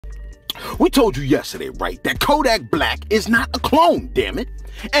We told you yesterday, right, that Kodak Black is not a clone, damn it.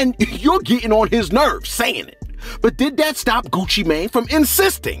 And you're getting on his nerves saying it. But did that stop Gucci Mane from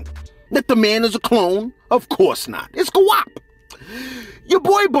insisting that the man is a clone? Of course not. It's guap. Your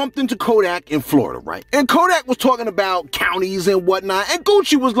boy bumped into Kodak in Florida, right? And Kodak was talking about counties and whatnot. And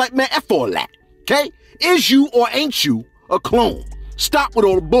Gucci was like, man, F all that, okay? Is you or ain't you a clone? Stop with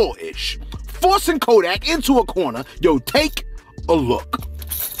all the bull-ish. Forcing Kodak into a corner. Yo, take a look.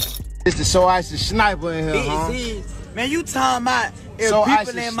 It's the So Ice the Sniper in here, huh? Man, you talking about if so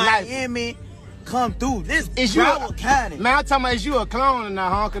people in Miami come through. This is Broward County. Man, I'm talking about is you a clone or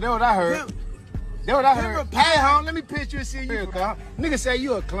not, huh? Cause that's what I heard. That's what I heard. Hey, huh? Let me pitch you and see you. Nigga say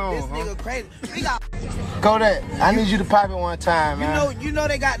you a clone, this nigga crazy. We got Kodak, I need you to pop it one time, man. You know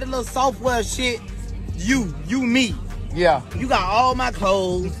they got the little software shit. You, me. Yeah. You got all my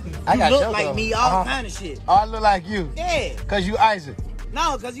clothes. I got look like me, all kind of shit. Oh, I look like you? Yeah. Cause you Isaac.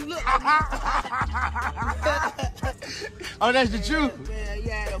 No, cause you look like me. Oh, that's the truth. Man, you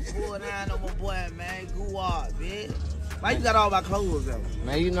had to pull down on my boy, man. Goo up, bitch. Why you got all my clothes though?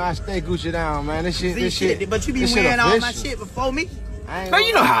 Man, you know I stay Gucci down, man. This shit. But you be wearing all my shit before me. Now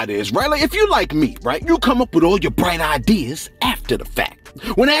you know how it is, right? Like if you like me, right? You come up with all your bright ideas after the fact.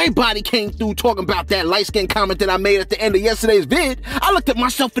 When everybody came through talking about that light-skinned comment that I made at the end of yesterday's vid, I looked at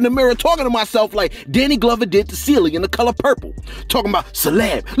myself in the mirror talking to myself like Danny Glover did to Celie in The Color Purple. Talking about,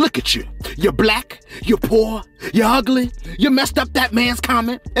 celeb, look at you. You're black, you're poor, you're ugly, you messed up that man's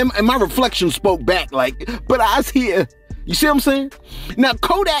comment. And my reflection spoke back like, but I was here. You see what I'm saying? Now,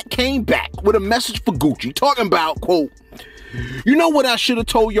 Kodak came back with a message for Gucci talking about, quote, you know what I should have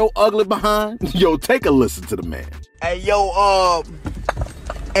told your ugly behind? Yo, take a listen to the man. Hey, yo,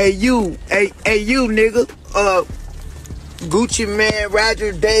 hey you, nigga, Gucci Man,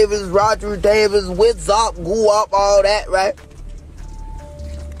 Roger Davis, What's Up, Goo Up, all that, right?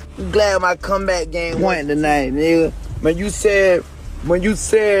 I'm glad my comeback game went tonight, nigga. When you said,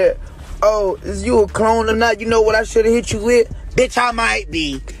 oh, is you a clone or not? You know what I should have hit you with? Bitch, I might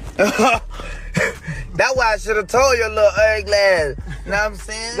be. That's why I should have told you, little ugly ass. You know what I'm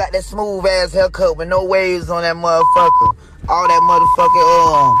saying? Got that smooth ass haircut with no waves on that motherfucker. All that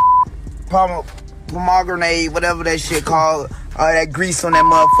motherfucking pomegranate, whatever that shit called. All that grease on that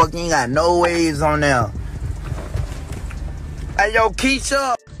motherfucker. You ain't got no waves on there. Hey yo,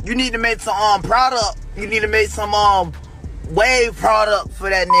 Keisha, you need to make some product. You need to make some wave product for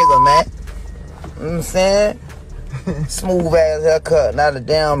that nigga, man. You know what I'm saying? Smooth ass haircut, not a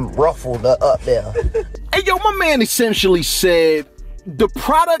damn ruffled up there. Hey yo, my man essentially said the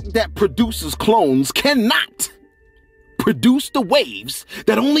product that produces clones cannot produce the waves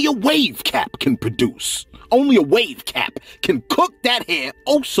that only a wave cap can produce. Only a wave cap can cook that hair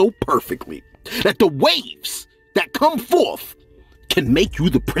oh so perfectly that the waves that come forth can make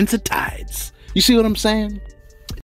you the Prince of Tides. You see what I'm saying?